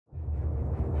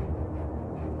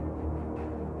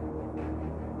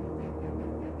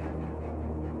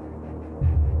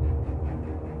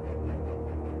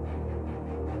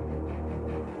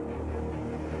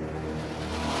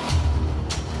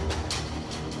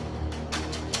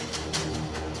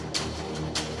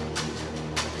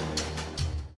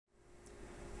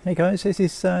Hey guys, this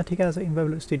is TGStudios in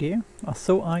Roblox Studio. I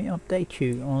thought I'd update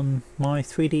you on my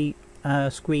 3D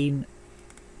screen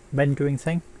rendering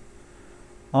thing.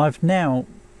 I've now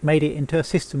made it into a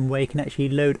system where you can actually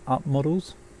load up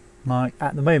models. Like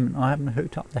at the moment I haven't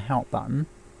hooked up the help button,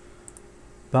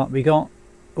 but we got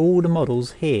all the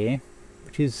models here,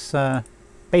 which is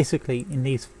basically in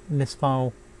this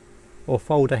file or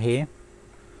folder here.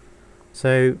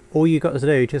 So all you got to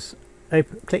do is just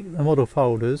click the model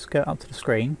folders, go up to the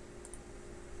screen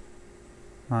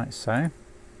like so,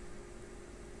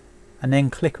 and then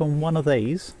click on one of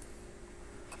these.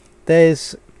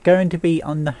 There's going to be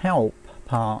on the help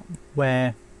part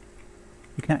where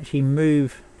you can actually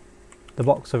move the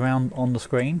box around on the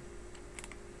screen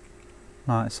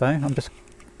like so. I'm just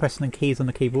pressing the keys on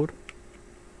the keyboard.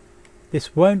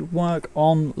 This won't work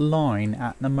online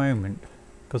at the moment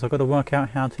because I've got to work out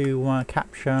how to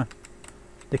capture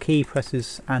the key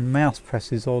presses and mouse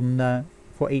presses on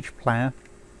for each player.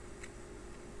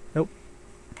 Nope,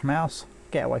 mouse,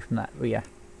 get away from that. Oh yeah,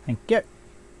 thank you.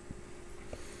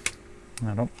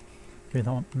 I don't move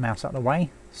the mouse out of the way.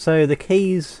 So the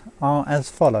keys are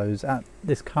as follows at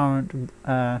this current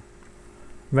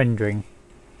rendering: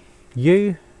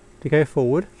 U to go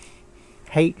forward,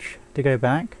 H to go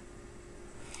back,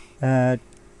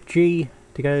 G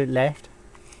to go left,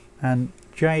 and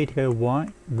J to go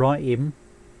right in.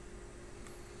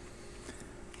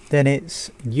 Then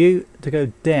it's U to go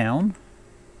down,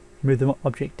 move the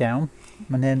object down,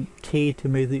 and then T to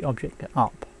move the object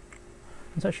up.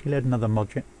 Let's actually load another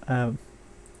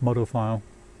model file.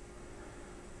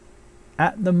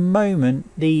 At the moment,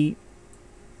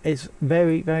 it's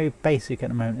very basic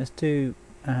at the moment. Let's do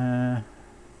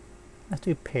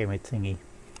pyramid thingy.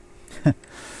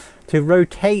 To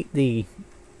rotate the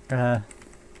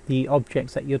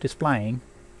objects that you're displaying,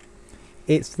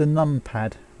 it's the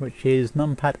numpad, which is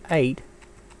numpad 8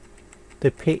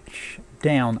 to pitch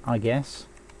down, I guess,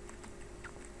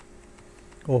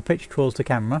 or pitch towards the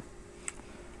camera,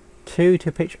 2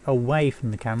 to pitch away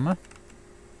from the camera,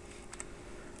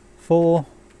 4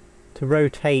 to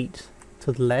rotate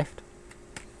to the left,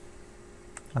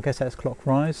 I guess that's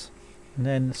clockwise, and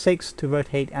then 6 to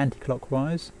rotate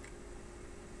anti-clockwise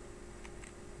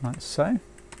like so,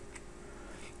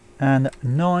 and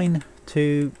 9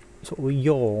 to sort of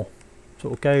yaw,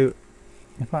 sort of go.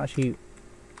 If I actually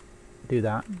do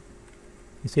that,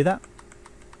 you see that?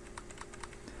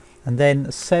 And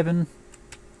then 7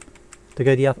 to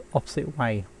go the opposite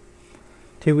way.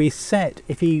 To reset,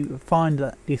 if you find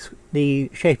that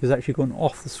the shape has actually gone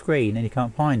off the screen and you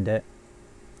can't find it,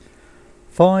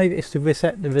 5 is to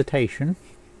reset the rotation,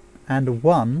 and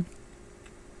 1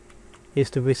 is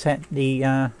to reset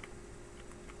the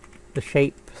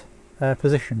shape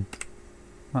position,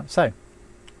 like so.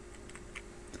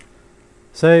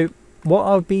 So what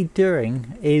I'll be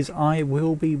doing is I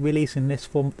will be releasing this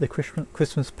for the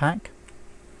Christmas pack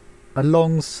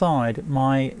alongside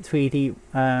my 3D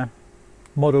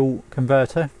model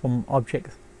converter from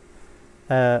object.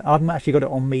 I haven't actually got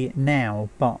it on me now,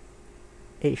 but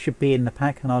it should be in the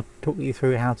pack, and I'll talk you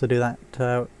through how to do that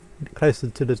closer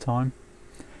to the time.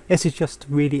 This is just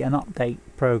really an update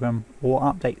program or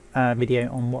update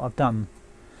video on what I've done.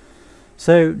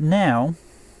 So now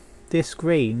this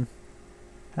screen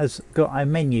has got a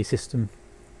menu system.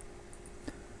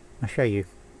 I'll show you.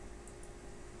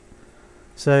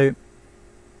 So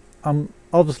I'm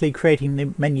obviously creating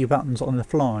the menu buttons on the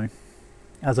fly,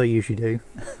 as I usually do.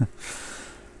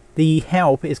 The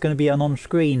help is going to be an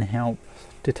on-screen help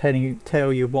to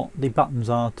tell you what the buttons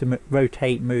are to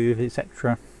rotate, move,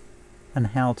 etc., and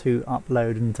how to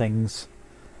upload and things.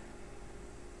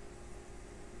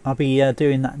 I'll be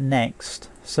doing that next.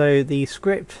 So the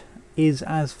script is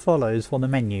as follows for the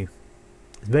menu.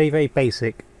 It's very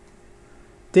basic.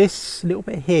 This little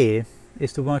bit here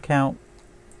is to work out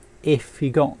if you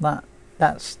got that.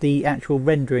 That's the actual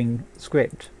rendering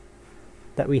script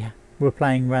that we were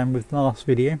playing around with last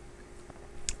video.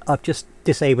 I've just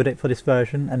disabled it for this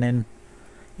version and then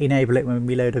enable it when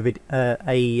we load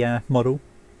a model.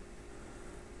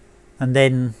 And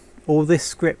then all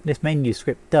this menu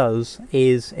script does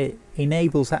is it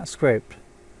enables that script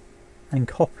and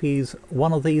copies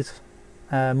one of these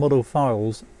model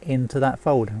files into that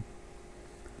folder,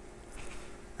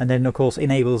 and then of course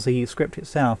enables the script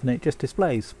itself, and it just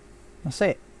displays. That's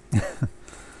it.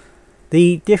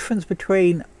 The difference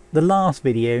between the last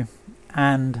video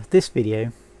and this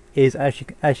video is,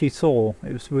 as you saw,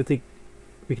 it was with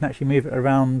we can actually move it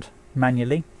around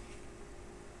manually.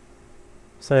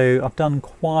 So I've done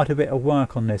quite a bit of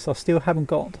work on this. I still haven't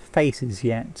got faces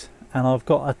yet, and I've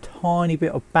got a tiny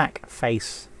bit of back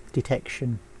face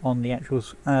detection on the actual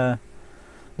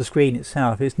the the screen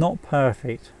itself, it's not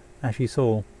perfect, as you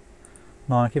saw.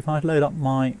 Like if I load up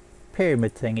my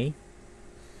pyramid thingy,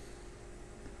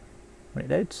 when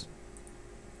it loads,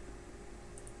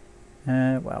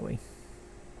 where are we?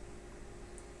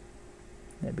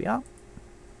 There we are.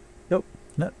 Nope,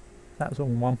 no, that was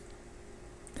on one.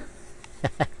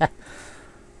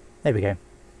 There we go.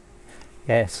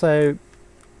 Yeah, so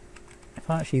if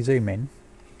I actually zoom in,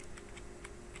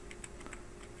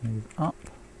 move up,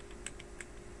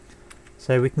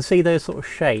 so we can see those sort of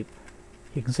shape.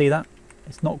 You can see that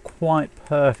it's not quite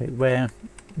perfect, where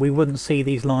we wouldn't see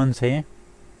these lines here,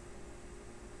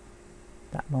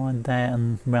 that line there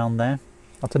and round there.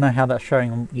 I don't know how that's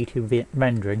showing on YouTube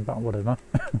rendering, but whatever.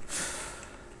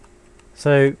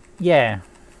 So yeah,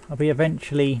 I'll be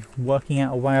eventually working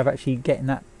out a way of actually getting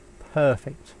that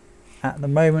perfect. At the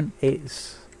moment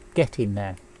it's getting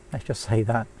there, let's just say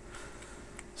that.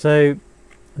 So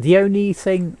the only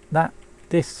thing that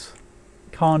this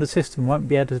kind of system won't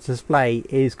be able to display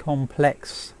is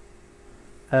complex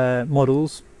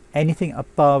models. Anything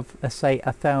above, let's say,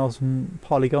 1,000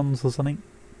 polygons or something,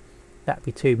 that'd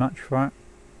be too much for it.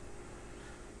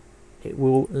 It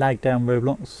will lag down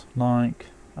Roblox. Like,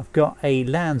 I've got a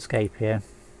landscape here.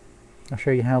 I'll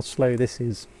show you how slow this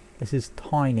is. This is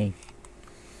tiny.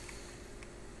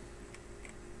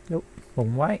 Oh,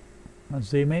 wrong way. I'll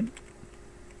zoom in.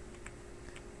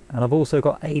 And I've also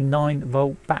got a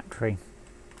 9-volt battery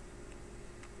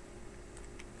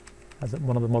as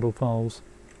one of the model files.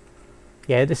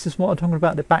 Yeah, this is what I'm talking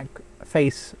about, the back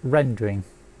face rendering.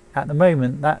 At the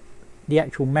moment, that the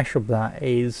actual mesh of that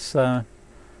is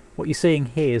what you're seeing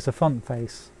here is the front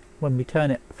face. When we turn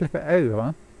it, flip it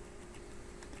over,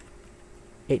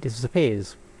 it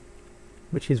disappears,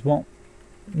 which is what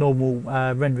normal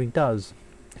rendering does,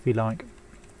 if you like.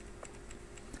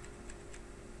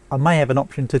 I may have an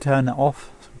option to turn it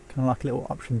off, kind of like a little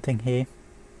option thing here.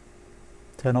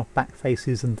 Turn off back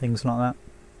faces and things like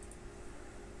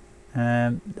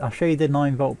that. I'll show you the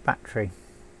 9-volt battery.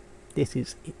 This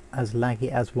is as laggy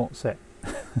as what's it.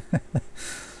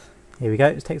 Here we go.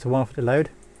 It takes a while for it to load.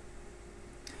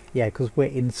 Yeah, because we're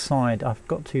inside, I've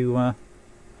got to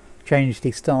change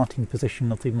the starting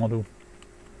position of the model.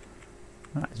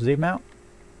 Right, zoom out.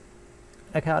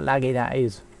 Look how laggy that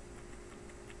is.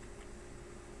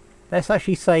 Let's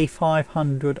actually say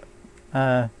 500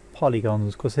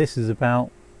 polygons, because this is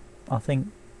about, I think,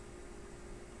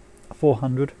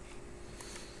 400.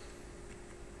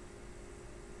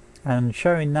 And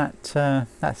showing that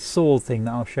that sword thing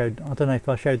that I showed, I don't know if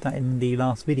I showed that in the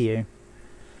last video.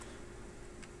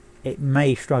 It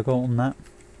may struggle on that.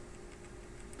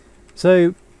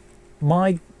 So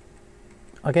I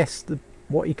guess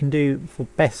what you can do for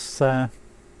best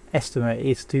estimate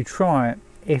is to try it.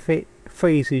 If it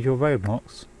freezes your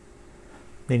Roblox,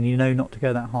 then you know not to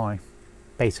go that high,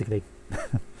 basically.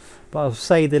 But I'll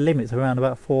say the limit's around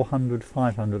about 400,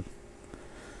 500,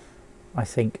 I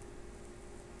think.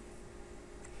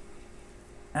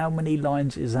 How many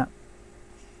lines is that?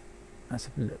 Let's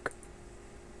have a look.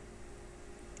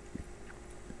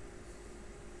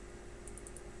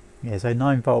 Yeah, so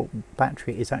 9-volt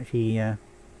battery is actually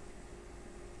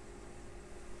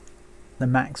the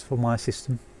max for my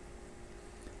system.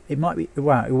 It might be,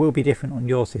 well, it will be different on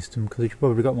your system because you've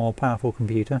probably got a more powerful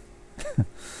computer.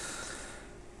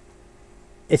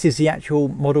 This is the actual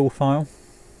model file.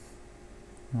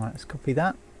 Right, let's copy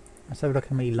that. Let's have a look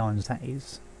how many lines that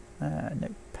is.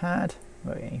 Notepad.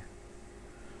 Where are you?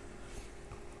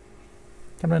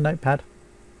 Come on, Notepad.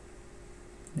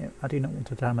 No, I do not want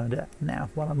to download it now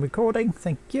while I'm recording.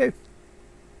 Thank you.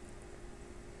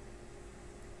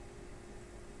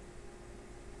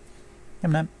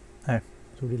 Come on. Oh,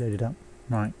 it's already loaded up.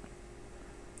 Right.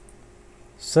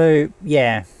 So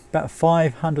yeah, about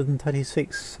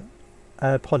 536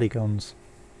 polygons,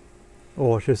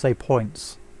 or should I say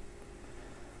points.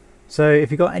 So if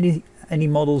you've got any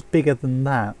models bigger than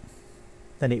that,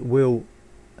 then it will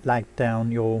lag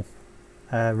down your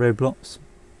Roblox.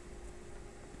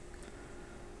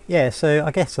 Yeah, so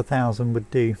I guess 1,000 would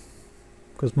do,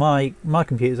 because my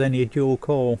computer is only a dual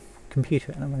core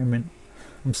computer at the moment.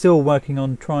 I'm still working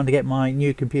on trying to get my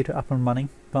new computer up and running,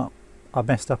 but I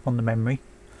messed up on the memory.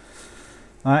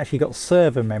 I actually got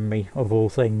server memory of all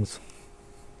things.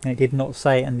 And it did not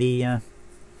say in the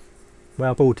where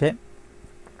I bought it.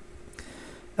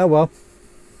 Oh well,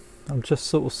 I'm just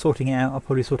sort of sorting it out. I'll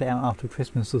probably sort it out after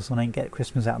Christmas or something, get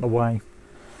Christmas out of the way.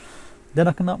 Then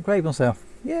I can upgrade myself.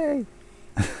 Yay!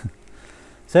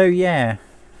 So yeah,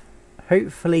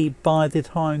 hopefully by the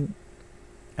time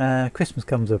Christmas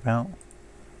comes about,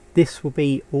 this will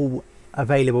be all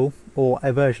available, or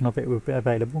a version of it will be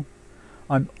available.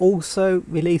 I'm also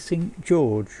releasing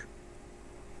George.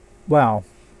 Well,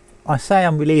 I say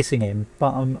I'm releasing him,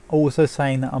 but I'm also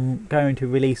saying that I'm going to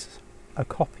release a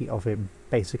copy of him,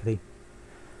 basically,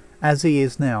 as he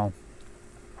is now.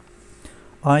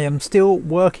 I am still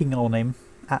working on him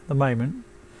at the moment,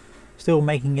 still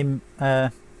making him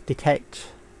detect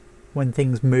when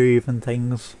things move and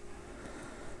things.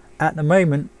 At the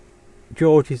moment,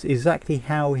 George is exactly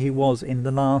how he was in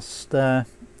the last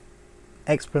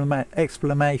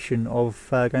explanation of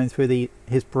going through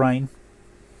his brain.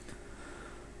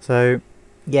 So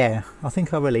yeah, I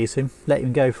think I'll release him, let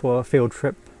him go for a field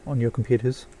trip on your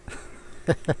computers.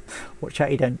 Watch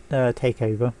out you don't take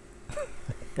over.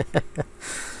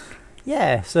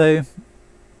 Yeah, so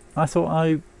I thought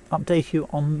I'd update you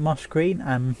on my screen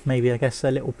and maybe I guess a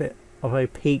little bit of a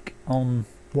peek on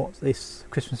what this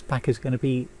Christmas pack is going to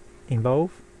be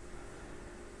involved.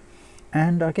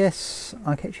 And I guess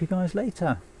I'll catch you guys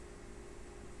later.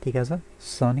 TGStudios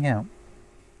signing out.